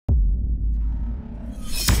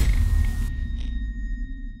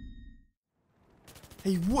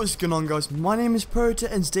Hey, what is going on guys, my name is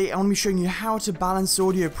Proto and today I'm going to be showing you how to balance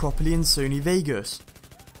audio properly in Sony Vegas.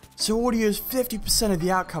 So audio is 50% of the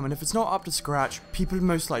outcome, and if it's not up to scratch, people are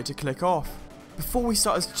most likely to click off. Before we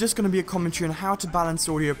start, it's just going to be a commentary on how to balance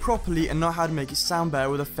audio properly and not how to make it sound better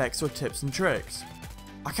with effects or tips and tricks.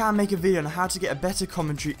 I can make a video on how to get a better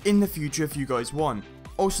commentary in the future if you guys want.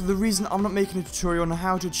 Also, the reason I'm not making a tutorial on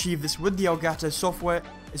how to achieve this with the Elgato software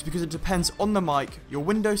is because it depends on the mic, your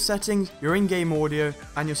Windows settings, your in-game audio,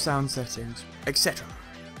 and your sound settings, etc.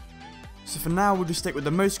 So for now, we'll just stick with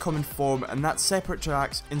the most common form, and that's separate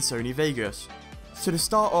tracks in Sony Vegas. So to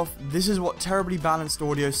start off, this is what terribly balanced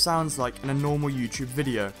audio sounds like in a normal YouTube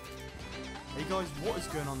video. Hey guys, what is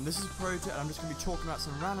going on? This is Proto, and I'm just going to be talking about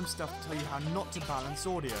some random stuff to tell you how not to balance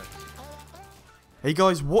audio. Hey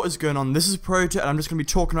guys, what is going on? This is Proto, and I'm just going to be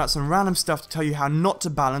talking about some random stuff to tell you how not to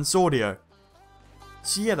balance audio.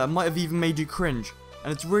 So yeah, that might have even made you cringe,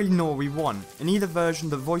 and it's really not what we want. In either version,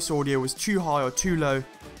 the voice audio was too high or too low,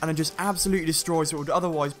 and it just absolutely destroys what would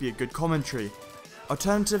otherwise be a good commentary.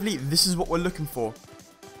 Alternatively, this is what we're looking for.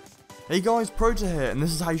 Hey guys, Proto here, and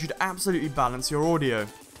this is how you should absolutely balance your audio.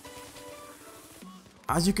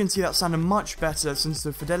 As you can see, that sounded much better since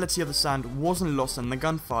the fidelity of the sound wasn't lost in the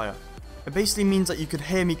gunfire. It basically means that you could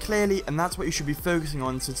hear me clearly, and that's what you should be focusing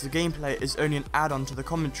on since the gameplay is only an add-on to the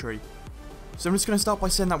commentary. So I'm just going to start by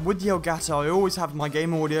saying that with the Elgato, I always have my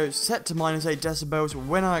game audio set to -8 decibels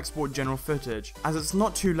when I export general footage, as it's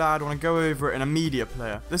not too loud when I go over it in a media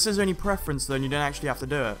player. This is only preference though, and you don't actually have to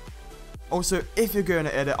do it. Also, if you're going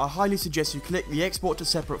to edit, I highly suggest you click the export to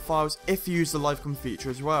separate files if you use the livecom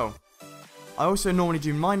feature as well. I also normally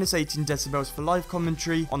do -18 decibels for live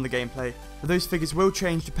commentary on the gameplay, but those figures will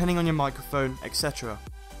change depending on your microphone, etc.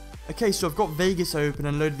 Okay, so I've got Vegas open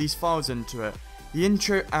and loaded these files into it. The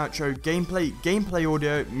intro, outro, gameplay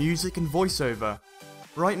audio, music and voiceover.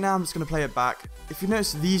 Right now I'm just going to play it back. If you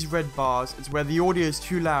notice these red bars, it's where the audio is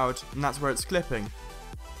too loud and that's where it's clipping.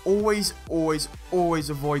 Always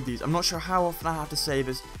avoid these. I'm not sure how often I have to say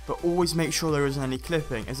this, but always make sure there isn't any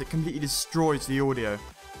clipping, as it completely destroys the audio.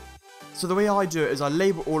 So the way I do it is I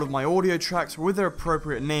label all of my audio tracks with their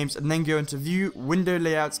appropriate names and then go into view, window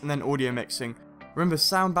layouts and then audio mixing. Remember,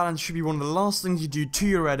 sound balance should be one of the last things you do to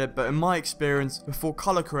your edit, but in my experience, before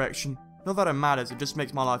color correction. Not that it matters, it just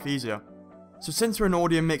makes my life easier. So since we're in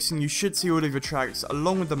audio mixing, you should see all of your tracks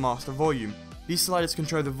along with the master volume. These sliders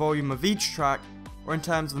control the volume of each track, or in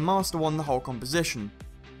terms of the master one, the whole composition.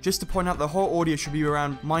 Just to point out, the whole audio should be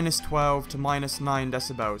around -12 to -9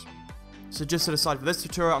 decibels. So just to the side for this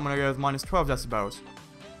tutorial, I'm going to go with -12 decibels.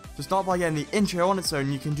 To start by getting the intro on its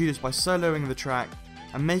own, you can do this by soloing the track,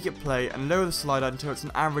 and make it play and lower the slider until it's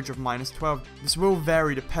an average of -12. This will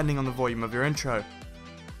vary depending on the volume of your intro.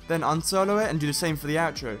 Then unsolo it and do the same for the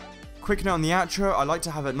outro. Quick note on the outro, I like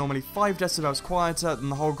to have it normally 5 decibels quieter than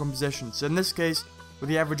the whole composition, so in this case, with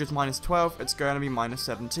the average of -12, it's going to be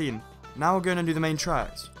 -17. Now we're going to do the main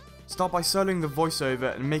tracks. Start by soloing the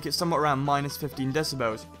voiceover and make it somewhat around -15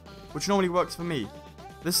 decibels, which normally works for me.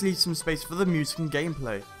 This leaves some space for the music and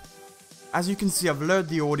gameplay. As you can see, I've lowered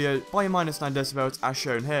the audio by -9 decibels as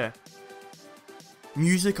shown here.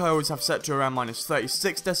 Music I always have set to around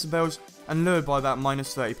 -36 decibels and lowered by about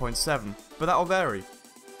 -30.7, but that will vary.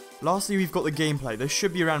 Lastly, we've got the gameplay. This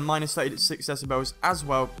should be around -36 decibels as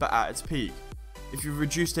well, but at its peak. If you've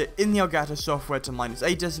reduced it in the Elgato software to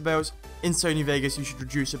 -8 decibels, in Sony Vegas you should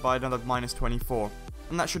reduce it by another -24,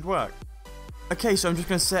 and that should work. Okay, so I'm just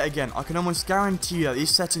going to say it again, I can almost guarantee that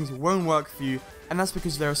these settings won't work for you, and that's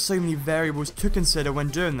because there are so many variables to consider when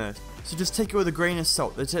doing this. So just take it with a grain of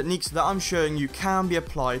salt. The techniques that I'm showing you can be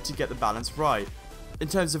applied to get the balance right. In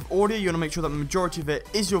terms of audio, you want to make sure that the majority of it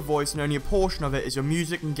is your voice and only a portion of it is your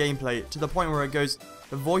music and gameplay, to the point where it goes,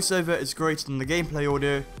 the voiceover is greater than the gameplay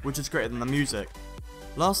audio, which is greater than the music.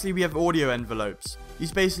 Lastly, we have audio envelopes.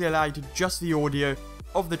 These basically allow you to adjust the audio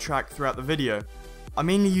of the track throughout the video. I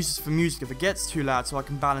mainly use this for music if it gets too loud so I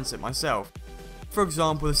can balance it myself. For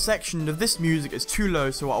example, the section of this music is too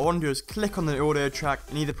low, so what I want to do is click on the audio track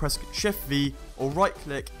and either press Shift V or right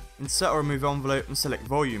click, insert or remove envelope and select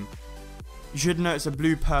volume. You should notice a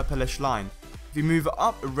blue purplish line. If you move it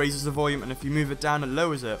up, it raises the volume, and if you move it down, it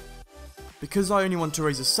lowers it. Because I only want to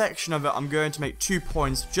raise a section of it, I'm going to make 2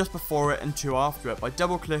 points just before it and 2 after it by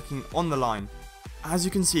double clicking on the line. As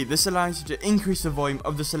you can see, this allows you to increase the volume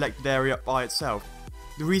of the selected area by itself.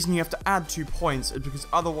 The reason you have to add 2 points is because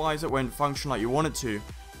otherwise it won't function like you want it to,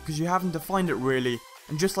 because you haven't defined it really,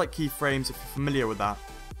 and just like keyframes if you're familiar with that.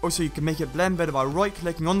 Also, you can make it blend better by right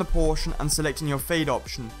clicking on the portion and selecting your fade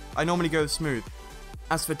option. I normally go with smooth.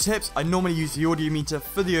 As for tips, I normally use the audiometer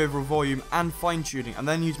for the overall volume and fine tuning, and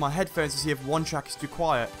then use my headphones to see if one track is too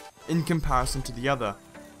quiet. in comparison to the other.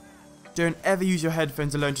 Don't ever use your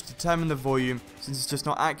headphones alone to determine the volume, since it's just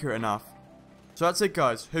not accurate enough. So that's it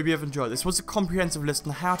guys, hope you have enjoyed. This was a comprehensive list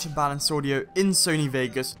on how to balance audio in Sony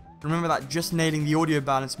Vegas. Remember that just nailing the audio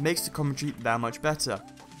balance makes the commentary that much better.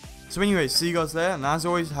 So anyways, see you guys there, and as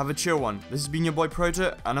always, have a chill one. This has been your boy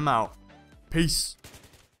Proto, and I'm out. Peace.